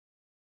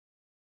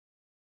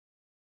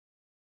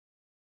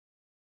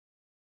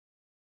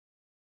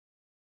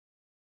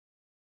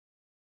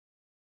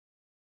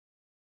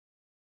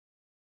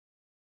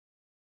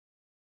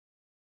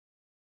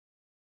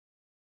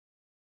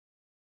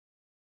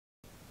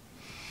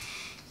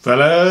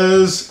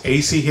Fellas,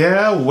 AC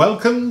here.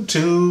 Welcome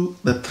to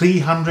the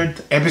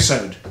 300th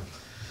episode.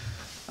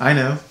 I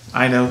know.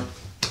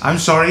 I'm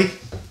sorry.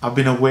 I've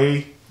been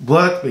away,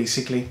 work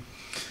basically.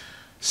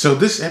 So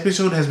this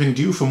episode has been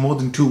due for more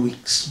than 2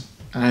 weeks.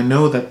 And I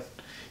know that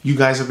you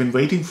guys have been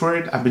waiting for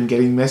it. I've been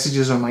getting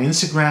messages on my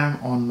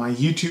Instagram, on my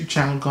YouTube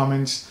channel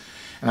comments.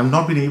 And I've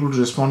not been able to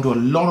respond to a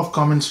lot of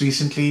comments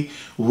recently.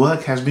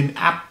 Work has been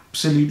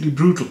absolutely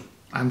brutal.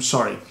 I'm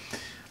sorry.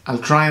 I'll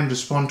try and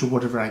respond to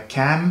whatever I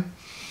can.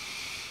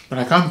 But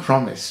I can't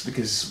promise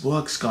because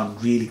work's gone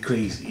really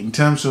crazy. In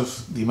terms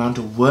of the amount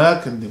of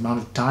work and the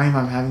amount of time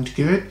I'm having to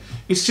give it,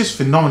 it's just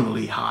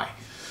phenomenally high.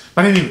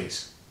 But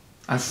anyways,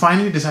 I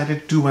finally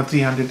decided to do my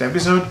 300th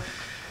episode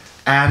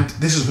and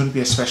this is going to be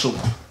a special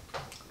one.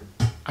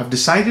 I've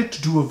decided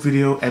to do a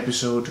video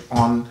episode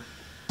on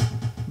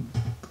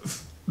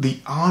the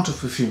art of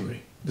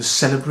perfumery, the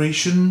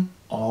celebration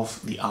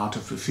of the art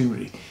of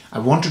perfumery. I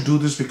want to do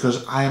this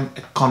because I am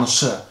a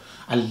connoisseur.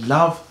 I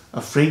love a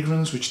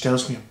fragrance which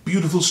tells me a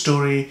beautiful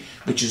story,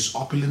 which is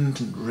opulent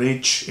and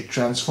rich, it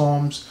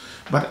transforms.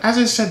 But as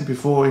I said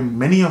before in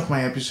many of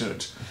my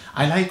episodes,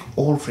 I like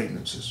all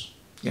fragrances,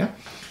 yeah?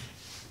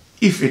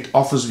 If it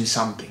offers me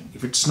something.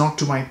 If it's not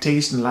to my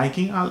taste and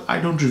liking,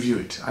 I don't review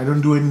it. I don't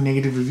do any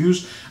negative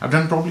reviews. I've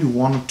done probably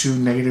 1 or 2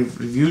 negative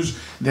reviews.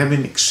 They've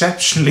been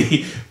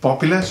exceptionally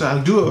popular, so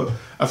I'll do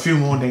a few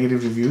more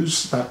negative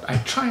reviews, but I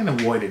try and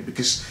avoid it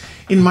because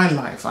in my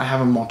life I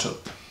have a motto.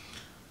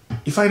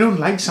 If I don't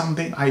like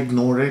something, I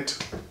ignore it.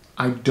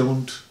 I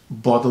don't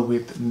bother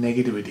with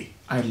negativity.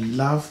 I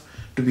love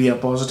to be a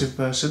positive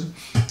person.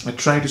 I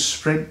try to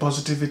spread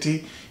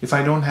positivity. If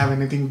I don't have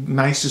anything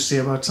nice to say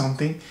about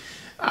something,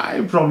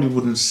 I probably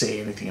wouldn't say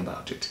anything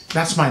about it.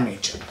 That's my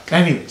nature.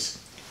 Anyways,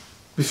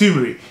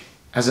 perfumery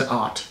as an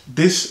art.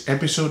 This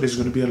episode is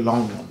going to be a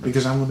long one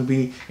because I'm going to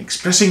be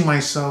expressing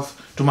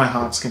myself to my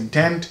heart's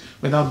content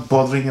without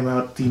bothering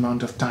about the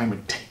amount of time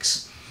it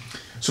takes.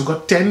 So I've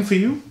got 10 for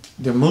you.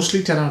 They're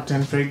mostly 10 out of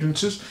 10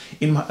 fragrances.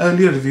 In my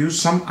earlier reviews,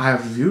 some I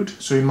have reviewed.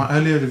 So in my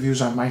earlier reviews,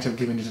 I might have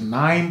given it a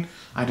 9.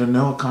 I don't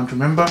know, I can't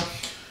remember.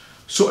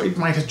 So it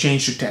might have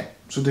changed to 10.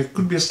 So there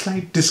could be a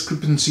slight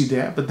discrepancy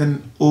there, but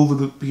then over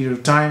the period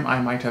of time,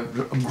 I might have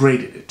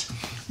upgraded it.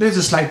 There's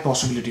a slight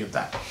possibility of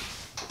that.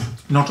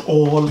 Not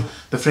all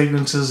the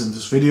fragrances in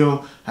this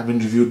video have been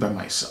reviewed by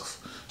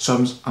myself. So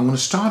I'm going to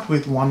start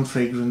with one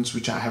fragrance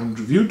which I haven't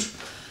reviewed,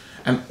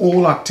 and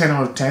all are 10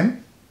 out of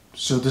 10.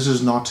 So this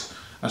is not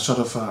a sort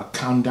of a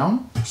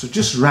countdown, so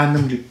just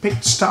randomly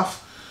picked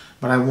stuff,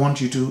 but I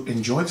want you to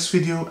enjoy this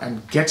video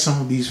and get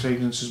some of these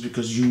fragrances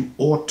because you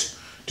ought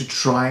to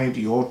try it,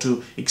 you ought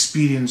to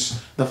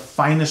experience the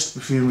finest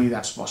perfumery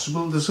that's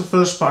possible. This is the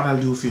first part, I'll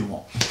do a few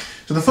more.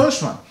 So the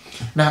first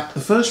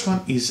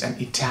one is an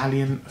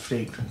Italian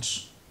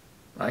fragrance,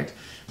 right?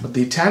 But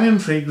the Italian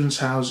fragrance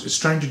house is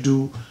trying to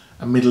do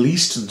a Middle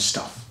Eastern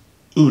stuff,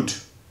 oud,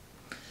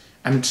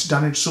 and it's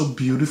done it so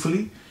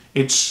beautifully.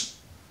 It's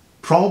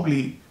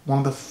probably one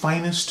of the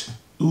finest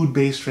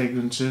oud-based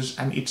fragrances,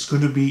 and it's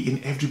going to be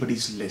in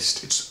everybody's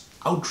list. It's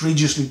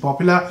outrageously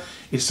popular.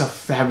 It's a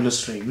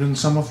fabulous fragrance.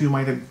 Some of you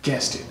might have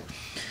guessed it.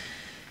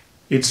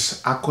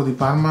 It's Acqua di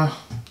Parma,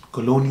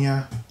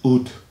 Colonia,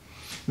 oud.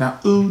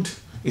 Now, oud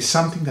is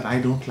something that I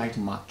don't like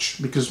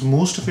much because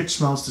most of it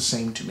smells the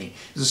same to me.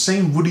 It's the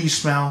same woody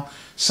smell.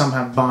 Some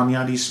have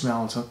barnyardy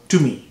smells. To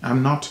me,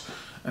 I'm not,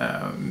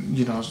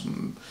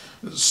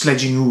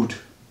 sledging oud.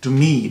 To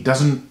me, it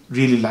doesn't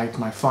really light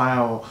my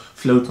fire or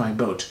float my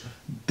boat.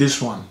 This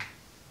one,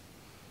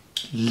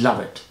 love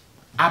it.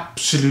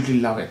 Absolutely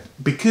love it.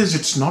 Because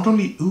it's not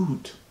only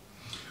oud.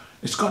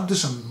 It's got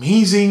this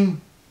amazing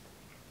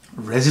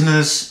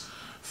resinous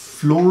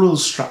floral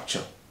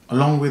structure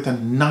along with a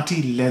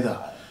nutty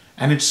leather.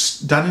 And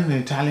it's done in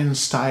an Italian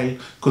style,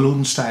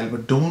 cologne style.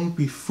 But don't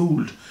be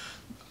fooled.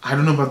 I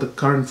don't know about the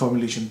current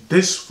formulation.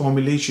 This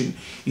formulation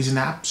is an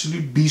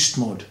absolute beast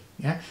mode.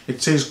 Yeah,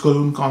 it says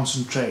cologne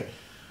concentrate.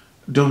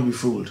 Don't be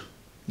fooled.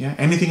 Yeah,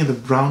 anything in the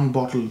brown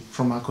bottle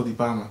from Acqua di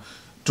Parma,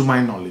 to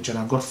my knowledge, and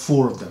I've got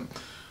 4 of them.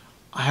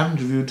 I've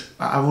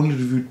only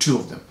reviewed 2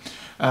 of them.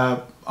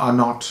 Are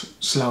not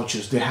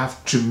slouches. They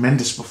have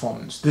tremendous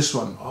performance. This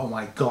one, oh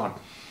my god.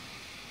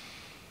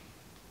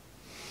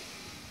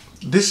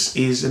 This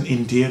is an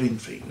endearing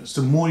fragrance.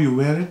 The more you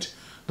wear it,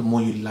 the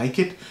more you like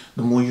it,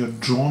 the more you're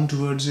drawn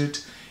towards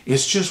it.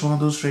 It's just one of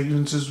those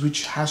fragrances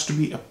which has to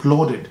be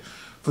applauded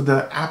for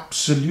the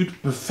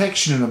absolute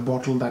perfection in a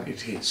bottle that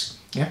it is.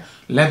 Yeah,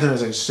 leather,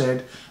 as I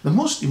said. The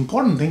most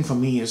important thing for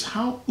me is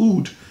how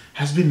oud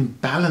has been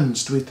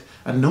balanced with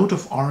a note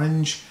of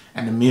orange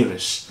and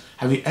amyris.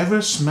 Have you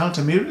ever smelt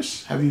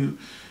amyris? Have you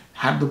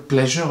had the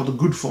pleasure or the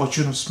good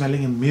fortune of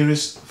smelling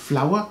amyris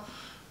flower?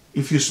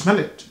 If you smell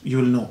it, you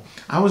will know.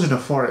 I was in a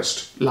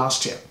forest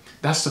last year.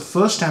 That's the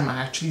first time I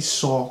actually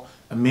saw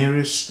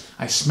amyris.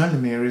 I smelled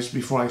amyris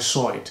before I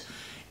saw it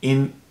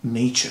in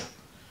nature.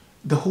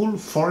 The whole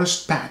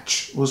forest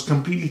patch was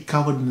completely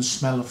covered in the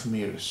smell of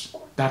amyris.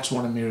 That's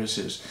what amyris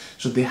is.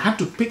 So they had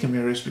to pick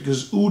amyris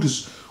because oud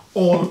is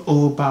all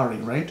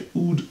overpowering, right?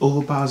 Oud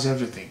overpowers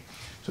everything.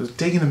 So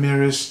taking the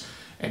mirrors,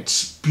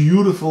 it's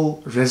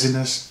beautiful,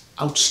 resinous,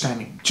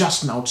 outstanding,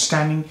 just an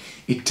outstanding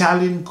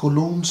Italian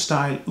cologne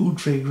style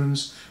oud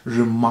fragrance.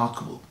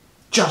 Remarkable,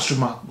 just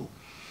remarkable,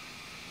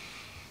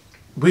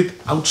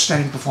 with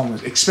outstanding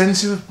performance.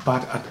 Expensive,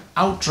 but an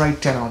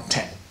outright 10 out of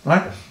 10,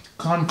 right?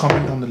 Can't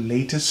comment on the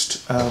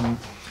latest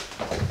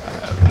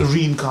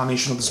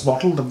reincarnation of this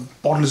bottle. The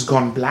bottle has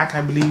gone black,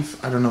 I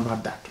believe. I don't know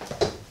about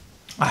that.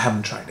 I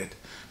haven't tried it.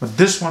 But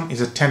this one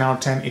is a 10 out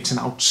of 10. It's an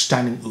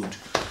outstanding oud.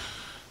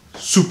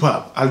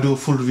 Superb. I'll do a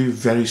full review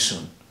very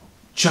soon.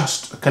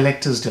 Just a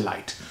collector's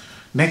delight.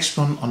 Next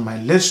one on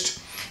my list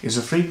is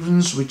a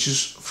fragrance which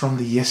is from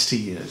the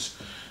yesteryears.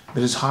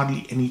 There is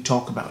hardly any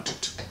talk about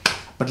it.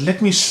 But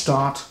let me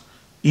start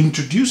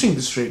introducing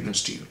this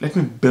fragrance to you. Let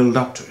me build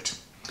up to it.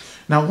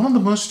 Now,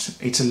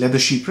 it's a leather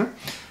chypre,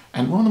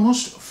 and one of the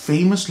most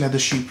famous leather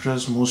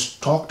chypres,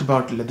 most talked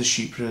about leather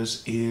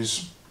chypres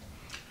is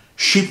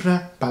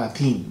Chypre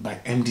Palatine by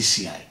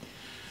MDCI.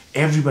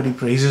 Everybody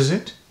praises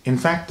it. In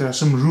fact, there are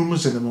some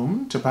rumors at the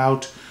moment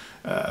about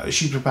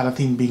Chypre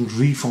Palatine being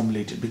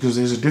reformulated because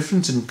there's a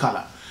difference in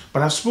color.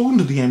 But I've spoken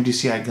to the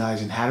MDCI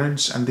guys in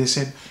Harrods and they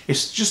said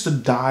it's just the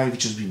dye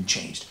which has been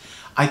changed.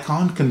 I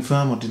can't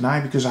confirm or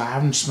deny because I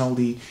haven't smelled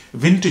the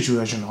vintage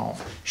version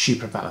of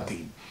Chypre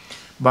Palatine.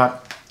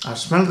 But I've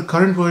smelled the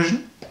current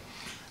version,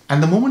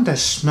 and the moment I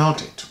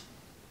smelled it,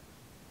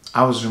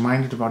 I was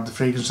reminded about the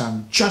fragrance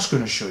I'm just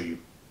going to show you,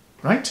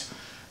 right?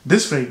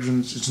 This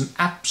fragrance is an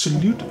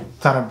absolute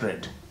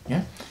thoroughbred.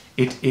 Yeah,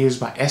 it is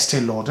by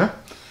Este Lauder,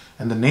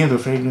 and the name of the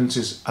fragrance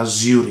is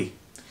Azuree,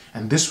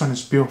 and this one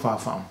is Pure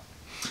Parfum.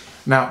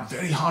 Now,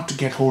 very hard to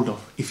get hold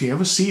of. If you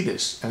ever see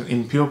this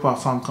in Pure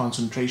Parfum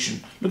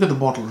concentration, look at the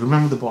bottle,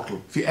 remember the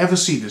bottle. If you ever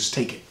see this,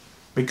 take it.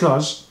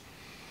 Because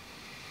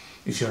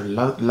if you're a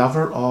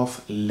lover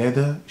of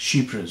leather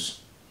chypres,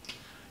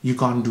 you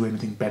can't do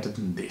anything better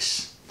than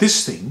this.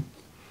 This thing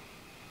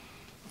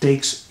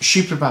takes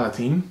Chypre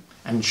Palatine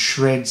and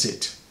shreds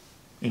it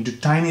into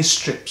tiny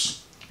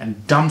strips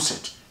and dumps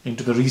it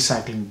into the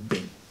recycling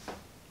bin,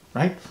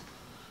 right?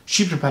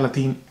 Chypre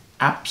Palatine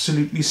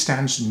absolutely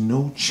stands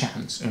no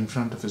chance in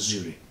front of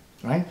Azuree,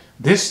 right?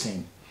 This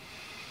thing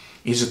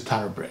is a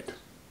thoroughbred.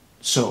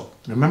 So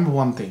remember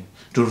one thing,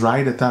 to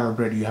ride a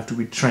thoroughbred you have to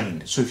be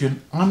trained. So if you're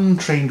an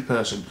untrained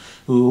person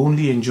who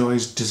only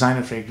enjoys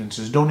designer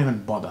fragrances, don't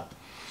even bother,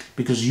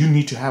 because you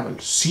need to have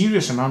a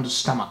serious amount of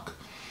stomach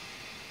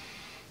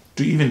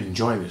to even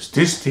enjoy this.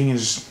 This thing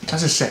is,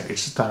 as I said,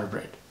 it's a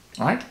thoroughbred,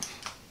 right?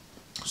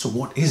 So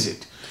what is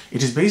it?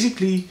 It is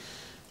basically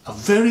a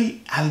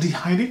very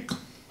aldehydic,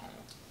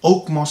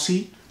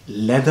 oakmossy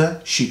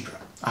leather chypre.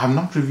 I have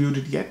not reviewed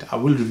it yet. I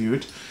will review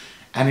it.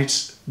 And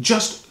it's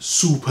just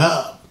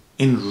superb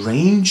in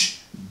range,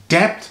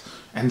 depth,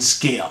 and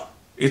scale.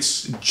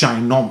 It's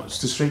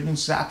ginormous. This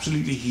fragrance is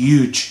absolutely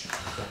huge.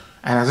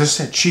 And as I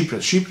said,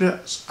 chypres.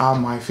 Chypres are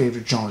my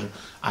favorite genre.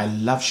 I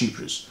love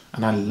chypres.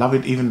 And I love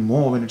it even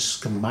more when it's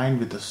combined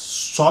with a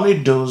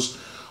solid dose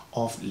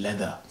of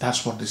leather.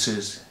 That's what this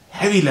is.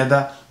 Heavy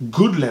leather,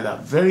 good leather,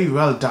 very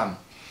well done.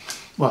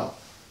 Well,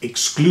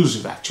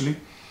 exclusive actually.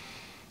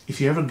 If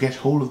you ever get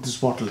hold of this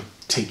bottle,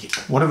 take it.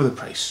 Whatever the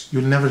price,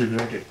 you'll never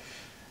regret it.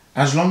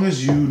 As long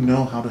as you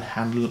know how to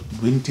handle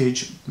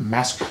vintage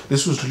mask.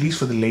 This was released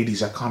for the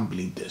ladies. I can't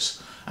believe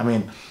this. I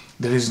mean,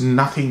 there is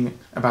nothing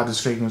about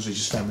this fragrance which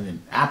is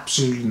feminine.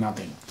 Absolutely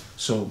nothing.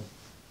 So,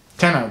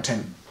 10 out of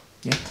 10.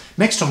 Yeah.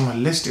 Next on my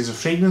list is a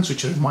fragrance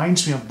which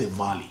reminds me of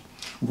Diwali.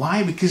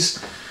 Why?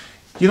 Because,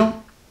 you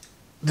know,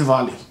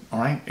 Diwali,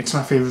 alright? It's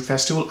my favorite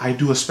festival. I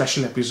do a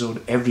special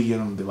episode every year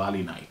on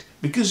Diwali night.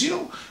 Because, you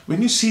know,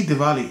 when you see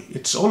Diwali,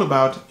 it's all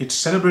about, it's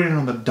celebrated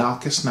on the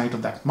darkest night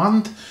of that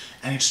month,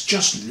 and it's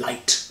just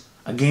light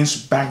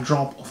against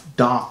backdrop of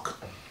dark,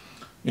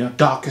 you know,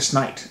 darkest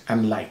night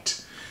and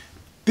light.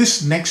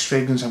 This next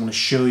fragrance I'm going to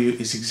show you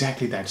is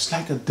exactly that. It's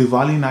like a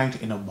Diwali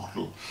night in a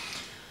bottle.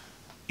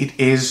 It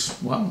is,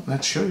 well,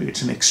 let's show you.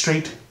 It's an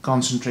extrait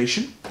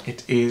concentration.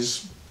 It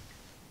is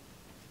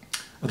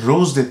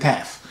Rose de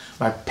Taif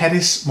by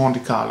Perris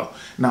Monte Carlo.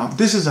 Now,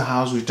 this is a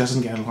house which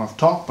doesn't get a lot of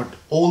talk, but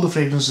all the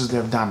fragrances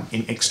they've done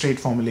in extrait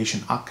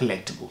formulation are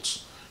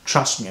collectibles.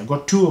 Trust me, I've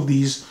got 2 of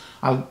these.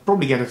 I'll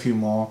probably get a few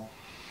more.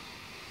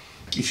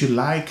 If you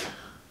like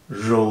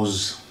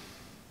rose,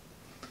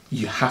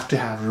 you have to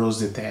have Rose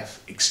de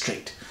Taif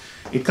extrait.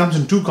 It comes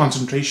in 2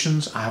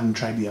 concentrations. I haven't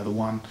tried the other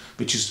one,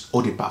 which is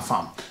Eau de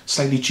Parfum.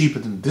 Slightly cheaper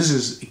than this.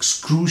 Is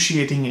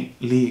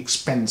excruciatingly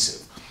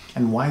expensive.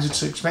 And why is it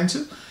so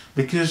expensive?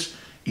 Because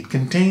it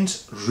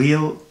contains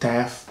real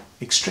Taif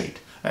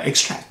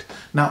extract.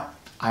 Now,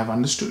 I've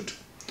understood.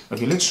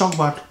 Okay, let's talk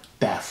about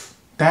Taif.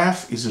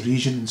 Taif is a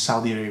region in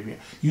Saudi Arabia.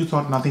 You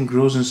thought nothing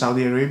grows in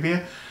Saudi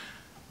Arabia?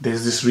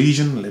 There's this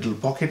region, a little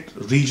pocket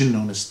region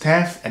known as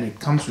Taif, and it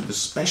comes with a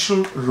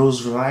special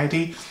rose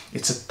variety.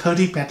 It's a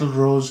 30-petal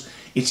rose.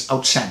 It's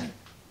outstanding.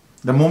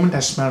 The moment I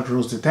smelled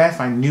Rose de Taif,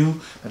 I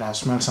knew that I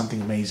smelled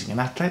something amazing. And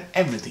I've tried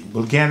everything.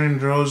 Bulgarian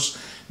rose,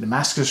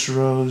 Damascus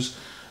rose,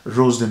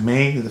 Rose de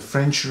May, the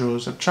French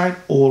rose. I've tried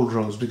all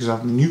rose because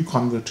I'm a new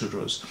convert to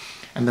rose.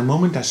 And the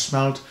moment I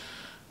smelled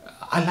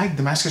I like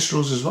Damascus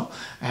Rose as well.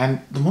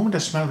 And the moment I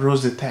smelled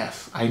Rose de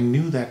Taif, I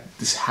knew that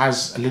this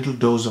has a little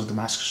dose of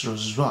Damascus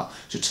Rose as well.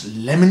 So it's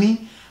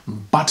lemony,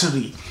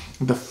 buttery.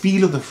 The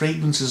feel of the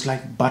fragrance is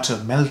like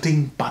butter,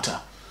 melting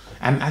butter.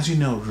 And as you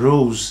know,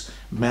 rose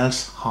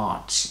melts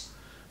hearts.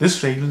 This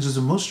fragrance is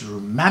the most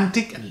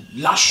romantic and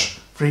lush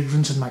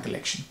fragrance in my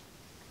collection.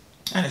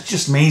 And it's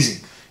just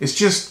amazing. It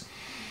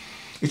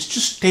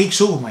just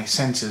takes over my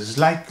senses.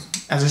 Like,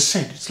 as I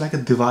said, it's like a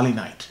Diwali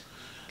night.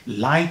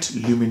 Light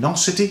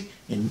luminosity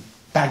in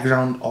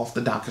background of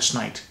the darkest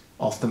night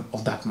of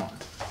that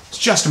month. It's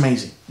just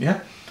amazing.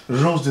 Yeah,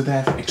 Rose de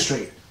Taif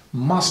Extrait,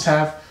 must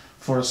have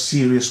for a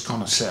serious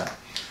connoisseur.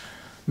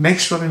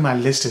 Next one in my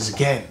list is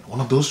again one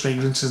of those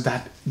fragrances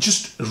that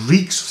just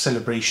reeks of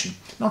celebration.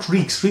 Not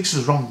reeks is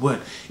the wrong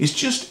word. It's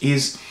just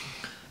is.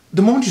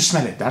 The moment you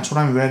smell it, that's what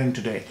I'm wearing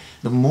today.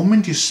 The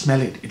moment you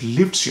smell it, it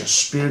lifts your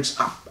spirits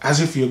up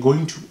as if you're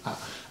going to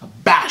a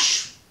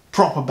bash,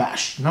 proper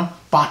bash, you know,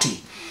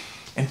 party.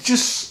 And it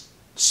just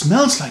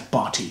smells like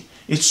party.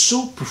 It's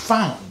so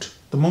profound.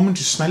 The moment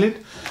you smell it,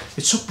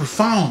 it's so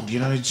profound, you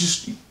know, it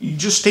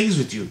just stays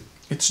with you.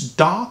 It's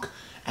dark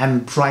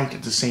and bright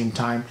at the same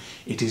time.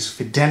 It is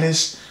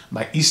Fidelis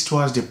by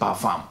Histoires de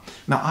Parfum.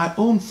 Now, I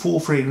own 4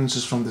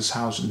 fragrances from this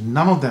house.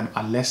 None of them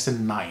are less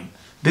than 9.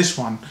 This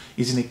one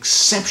is an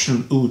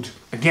exceptional oud.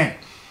 Again,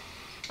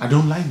 I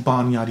don't like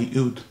barnyardy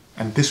oud,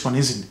 and this one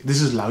isn't.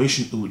 This is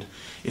Laoation oud.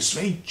 It's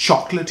very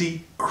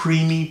chocolatey,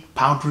 creamy,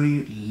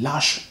 powdery,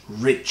 lush,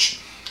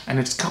 rich, and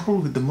it's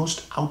coupled with the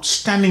most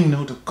outstanding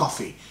note of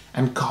coffee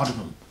and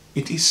cardamom.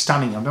 It is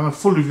stunning. I've done a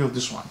full review of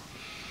this one.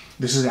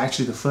 This is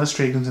actually the first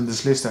fragrance in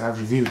this list that I've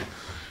reviewed.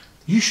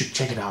 You should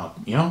check it out,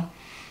 you know.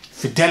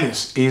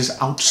 Fidelis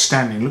is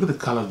outstanding. Look at the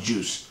color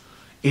juice.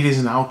 It is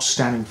an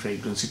outstanding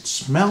fragrance. It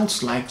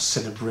smells like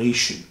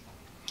celebration.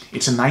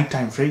 It's a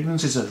nighttime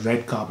fragrance. It's a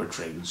red carpet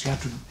fragrance. You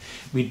have to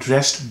be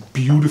dressed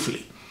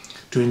beautifully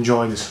to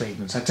enjoy this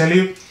fragrance. I tell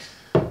you,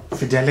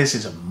 Fidelis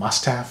is a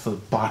must-have for the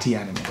party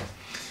animal.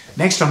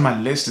 Next on my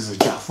list is a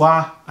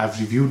Jovoy. I've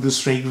reviewed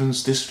this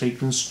fragrance. This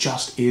fragrance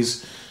just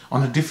is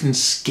on a different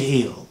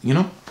scale, you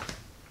know.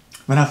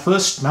 When I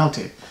first smelt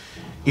it,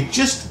 it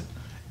just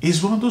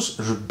is one of those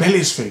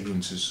rebellious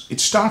fragrances. It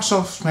starts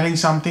off smelling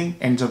something,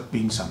 ends up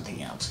being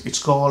something else. It's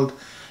called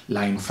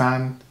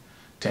L'Enfant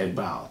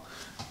Terrible,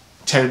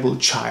 terrible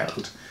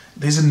child.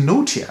 There's a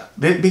note here.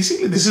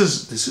 Basically, this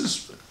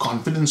is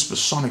confidence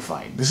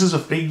personified. This is a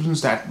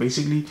fragrance that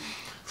basically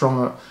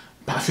from a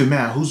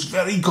parfumer who's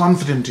very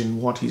confident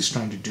in what he's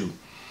trying to do.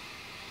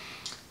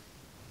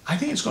 I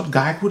think it's got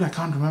guyakwood. I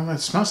can't remember. It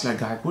smells like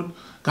guyakwood.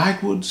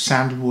 Guyakwood,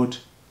 sandalwood,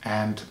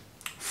 and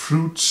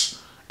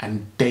fruits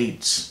and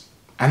dates.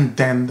 And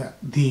then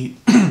the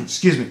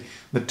excuse me,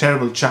 the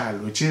terrible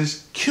child, which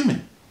is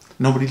cumin.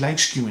 Nobody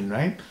likes cumin,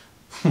 right?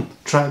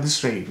 Try this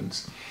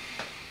fragrance.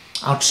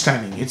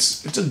 Outstanding.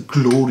 It's a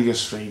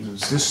glorious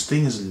fragrance. This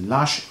thing is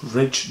lush,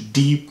 rich,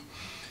 deep,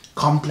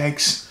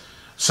 complex.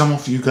 Some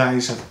of you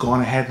guys have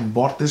gone ahead and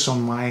bought this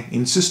on my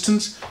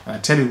insistence. And I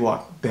tell you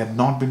what, they have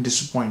not been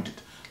disappointed.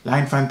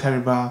 L'Enfant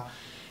Terrible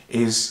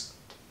is,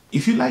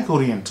 if you like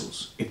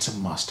orientals, it's a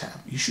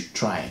must-have. You should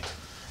try it.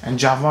 And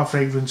Jovoy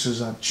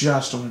fragrances are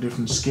just on a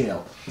different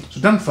scale.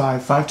 So done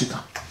 5 to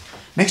come.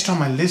 Next on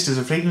my list is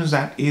a fragrance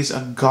that is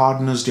a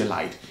gardener's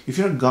delight. If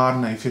you're a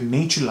gardener, if you're a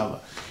nature lover,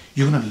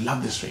 you're going to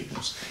love this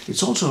fragrance.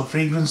 It's also a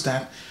fragrance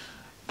that,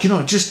 you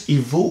know, just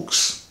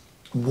evokes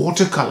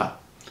watercolor,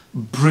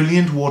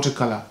 brilliant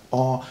watercolor,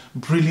 or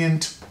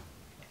brilliant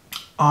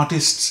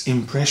artist's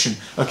impression.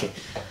 Okay,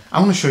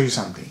 I want to show you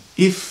something.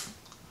 If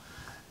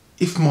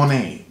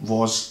Monet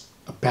was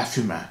a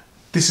perfumer,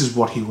 this is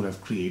what he would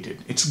have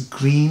created. It's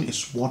green,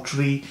 it's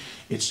watery,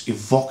 it's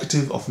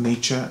evocative of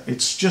nature.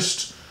 It's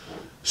just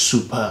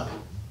superb.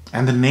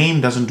 And the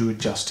name doesn't do it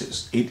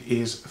justice. It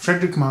is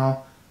Frederic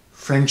Malle,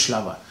 French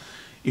lover.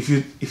 If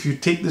you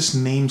take this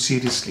name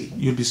seriously,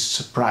 you'll be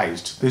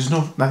surprised. There's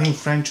nothing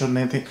French or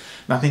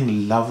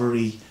nothing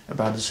lovery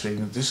about this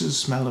fragrance. This is a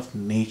smell of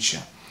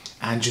nature.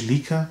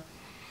 Angelica,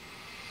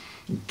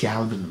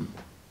 galbanum.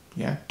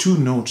 Yeah, 2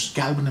 notes.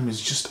 Galbanum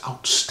is just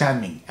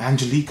outstanding.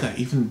 Angelica,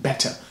 even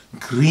better.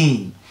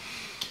 Green,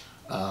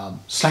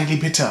 slightly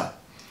bitter,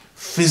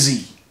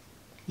 fizzy,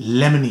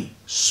 lemony,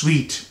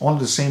 sweet, all at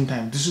the same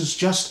time. This is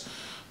just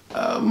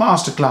a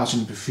masterclass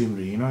in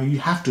perfumery. You know, you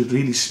have to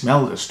really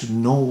smell this to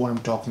know what I'm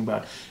talking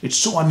about. It's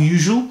so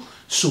unusual,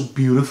 so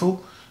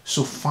beautiful,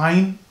 so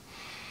fine.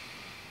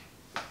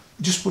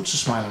 Just puts a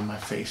smile on my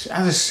face.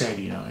 As I said,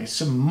 you know,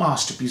 it's a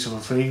masterpiece of a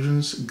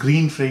fragrance,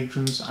 green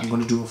fragrance. I'm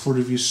going to do a full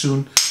review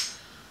soon.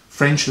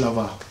 French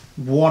lover.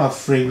 What a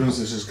fragrance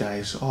this is,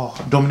 guys. Oh,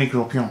 Dominique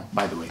Ropion,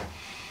 by the way.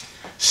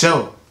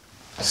 So,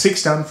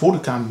 6 down, 4 to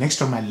come. Next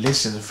on my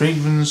list is a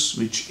fragrance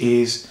which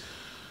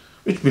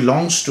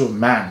belongs to a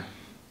man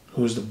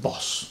who is the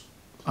boss,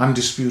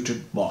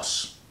 undisputed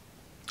boss.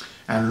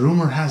 And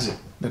rumor has it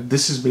that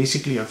this is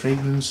basically a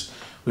fragrance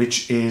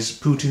which is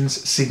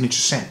Putin's signature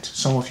scent.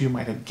 Some of you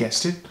might have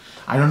guessed it.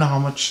 I don't know how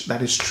much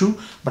that is true,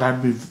 but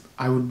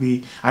I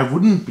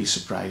wouldn't be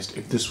surprised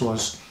if this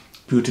was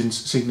Putin's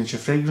signature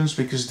fragrance,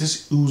 because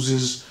this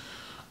oozes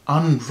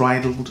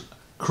unbridled,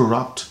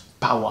 corrupt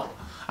power.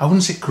 I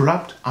wouldn't say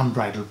corrupt,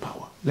 unbridled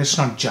power. Let's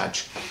not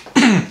judge.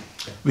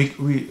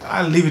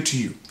 I'll leave it to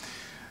you.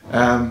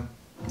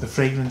 The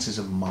fragrance is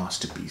a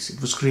masterpiece. It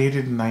was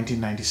created in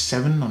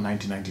 1997 or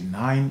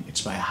 1999.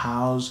 It's by a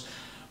house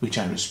which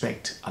I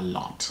respect a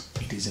lot.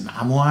 It is an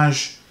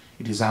Amouage.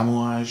 It is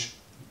Amouage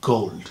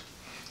Gold.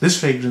 This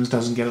fragrance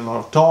doesn't get a lot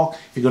of talk.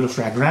 If you go to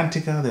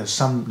Fragrantica, there's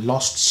some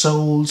lost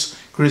souls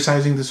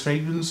criticizing this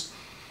fragrance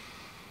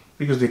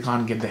because they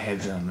can't get their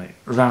heads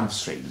around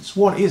this fragrance.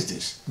 What is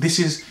this? This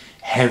is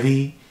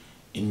heavy,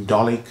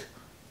 indolic,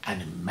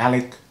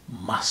 animalic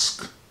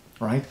musk,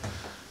 right?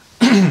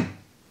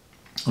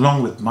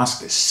 Along with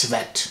musk, there's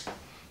sweat.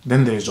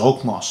 Then there's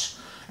Oakmoss,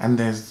 and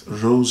there's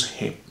rose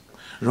hip.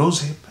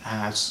 Rose hip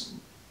has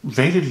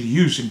very little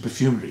use in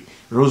perfumery.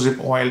 Rose hip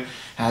oil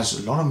has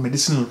a lot of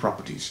medicinal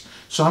properties.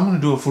 So I'm going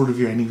to do a full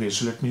review anyway,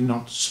 so let me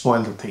not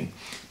spoil the thing.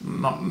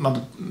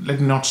 Let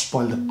me not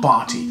spoil the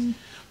party.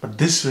 But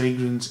this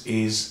fragrance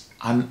is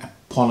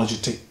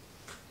unapologetic,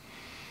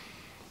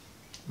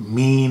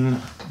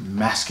 mean,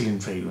 masculine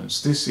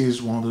fragrance. This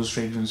is one of those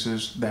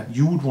fragrances that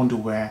you would want to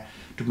wear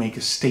to make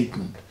a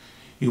statement.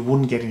 You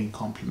wouldn't get any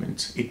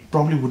compliments. It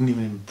probably wouldn't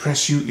even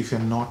impress you if you're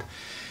not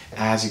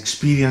as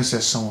experienced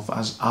as some of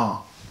us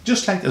are.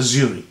 Just like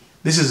Azuree.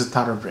 This is a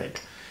thoroughbred.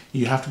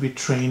 You have to be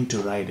trained to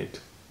ride it,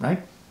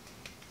 right?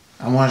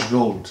 Amouage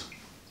Gold.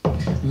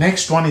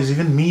 Next one is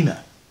even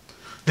meaner.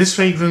 This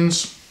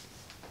fragrance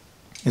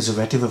is a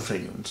Vetiver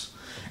fragrance,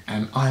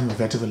 and I'm a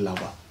Vetiver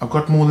lover. I've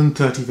got more than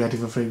 30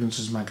 Vetiver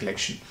fragrances in my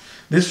collection.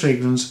 This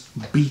fragrance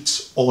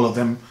beats all of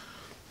them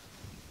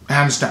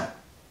hands down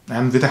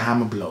and with a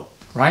hammer blow,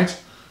 right?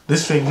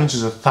 This fragrance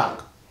is a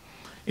thug.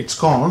 It's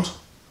called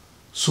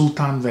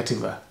Sultan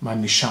Vetiver by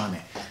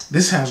Nishane.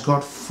 This has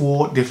got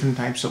 4 different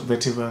types of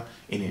vetiver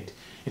in it.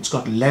 It's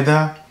got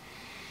leather,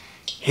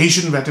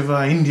 Haitian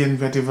vetiver, Indian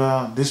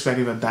vetiver, this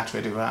vetiver, that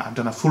vetiver. I've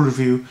done a full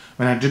review.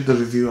 When I did the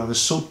review, I was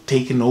so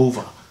taken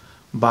over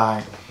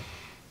by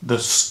the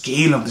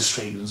scale of this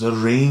fragrance, the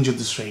range of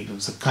this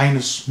fragrance, the kind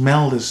of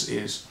smell this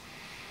is,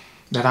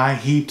 that I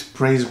heaped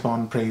praise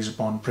upon praise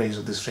upon praise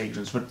of this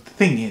fragrance. But the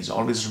thing is,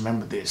 always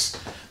remember this.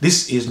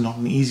 This is not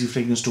an easy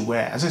fragrance to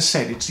wear. As I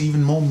said, it's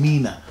even more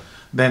meaner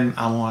than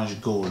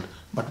Amouage Gold.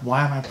 But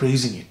why am I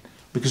praising it?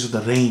 Because of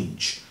the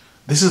range.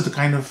 This is the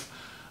kind of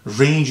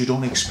range you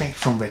don't expect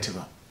from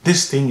vetiver.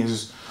 This thing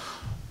is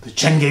the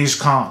Genghis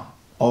Khan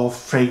of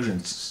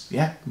fragrances.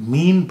 Yeah,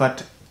 mean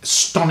but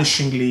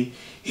astonishingly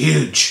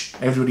huge.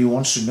 Everybody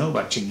wants to know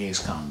about Genghis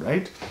Khan,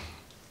 right?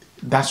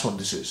 That's what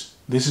this is.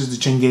 This is the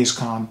Genghis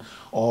Khan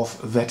of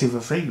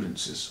vetiver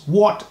fragrances.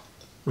 What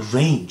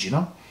range, you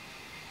know?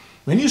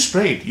 When you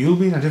spray it, you'll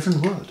be in a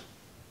different world.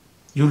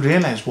 You'll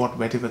realize what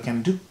vetiver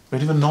can do.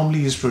 Vetiver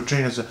normally is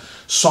portrayed as a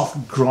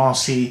soft,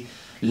 grassy,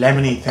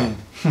 lemony thing.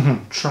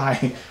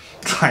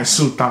 Try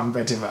Sultan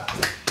Vetiver.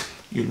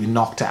 You'll be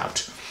knocked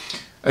out.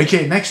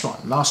 Okay, next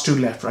one. Last 2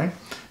 left, right?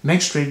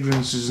 Next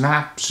fragrance is an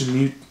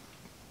absolute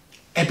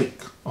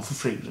epic of a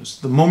fragrance.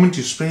 The moment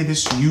you spray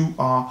this, you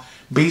are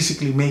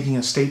basically making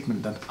a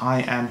statement that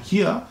I am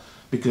here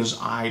because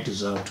I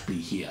deserve to be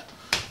here.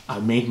 I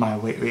made my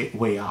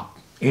way up.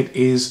 It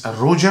is a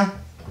Roja.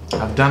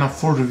 I've done a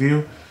full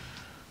review.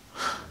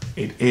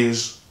 It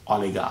is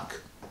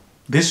Oligarch.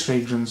 This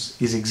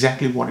fragrance is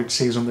exactly what it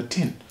says on the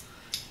tin.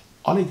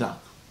 Oligarch.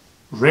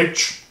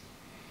 Rich,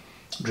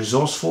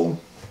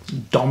 resourceful,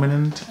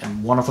 dominant,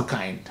 and one of a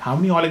kind. How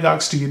many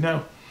oligarchs do you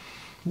know?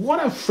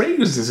 What a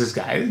fragrance this is,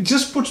 guys. It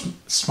just puts a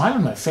smile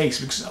on my face,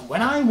 because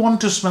when I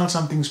want to smell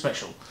something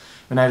special,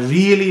 when I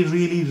really,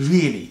 really,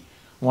 really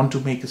want to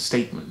make a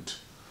statement,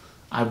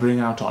 I bring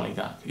out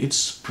Oligarch.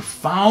 It's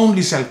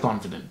profoundly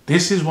self-confident.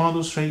 This is one of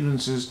those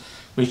fragrances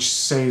which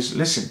says,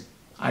 listen,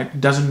 it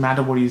doesn't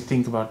matter what you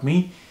think about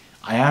me.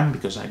 I am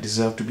because I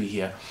deserve to be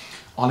here.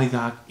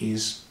 Oligarch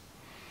is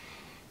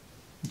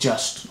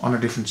just on a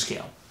different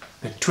scale.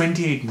 There are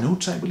 28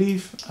 notes, I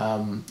believe.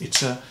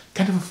 It's a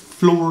kind of a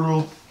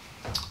floral,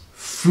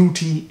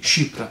 fruity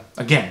chypre.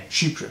 Again,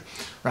 chypre,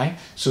 right?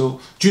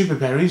 So juniper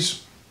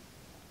berries,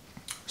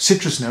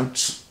 citrus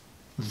notes,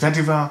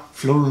 vetiver,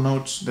 floral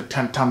notes, the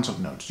tons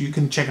of notes. You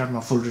can check out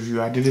my full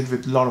review. I did it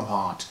with a lot of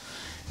heart.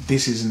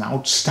 This is an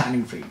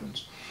outstanding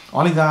fragrance.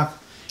 Oligarch,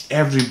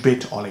 every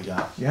bit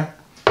Oligarch, yeah?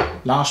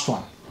 Last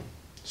one.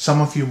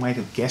 Some of you might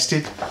have guessed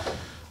it.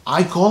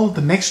 I call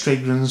the next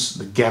fragrance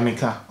the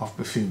Guernica of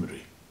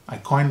Perfumery. I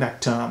coined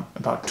that term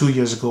about 2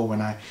 years ago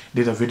when I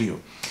did a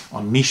video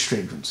on niche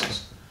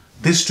fragrances.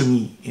 This to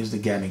me is the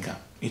Guernica.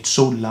 It's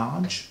so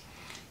large,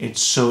 it's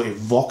so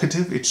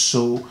evocative, it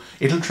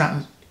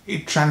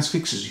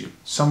transfixes you.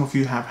 Some of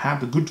you have had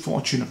the good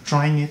fortune of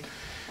trying it.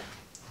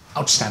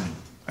 Outstanding.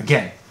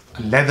 Again,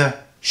 a leather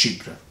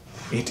chypre.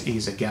 It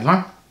is a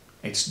Guerlain,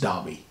 it's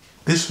Derby.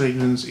 This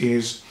fragrance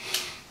is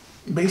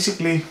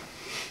basically,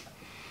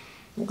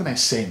 what can I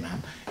say,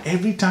 man?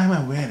 Every time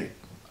I wear it,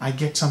 I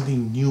get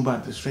something new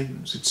about this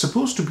fragrance. It's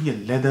supposed to be a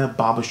leather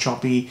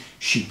barbershop-y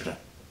chypre,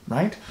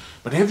 right?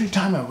 But every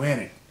time I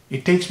wear it,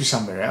 It takes me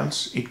somewhere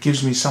else. It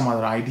gives me some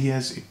other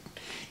ideas. It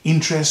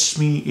interests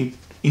me. It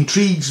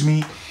intrigues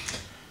me.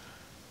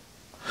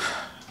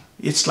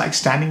 It's like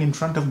standing in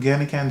front of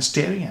Guernica and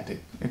staring at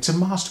it. It's a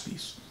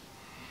masterpiece.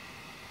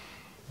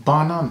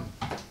 Bar none.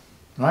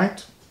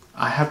 Right?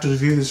 I have to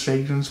review this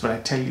fragrance, but I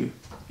tell you,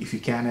 if you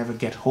can ever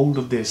get hold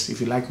of this,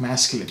 if you like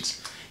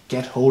masculines,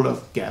 get hold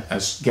of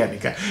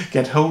Guernica.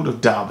 Get hold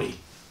of Derby.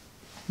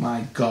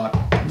 My God,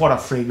 what a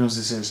fragrance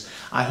this is.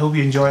 I hope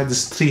you enjoyed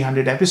this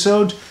 300th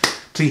episode.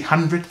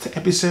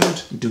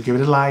 Do give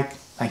it a like.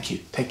 Thank you.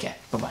 Take care.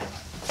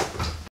 Bye-bye.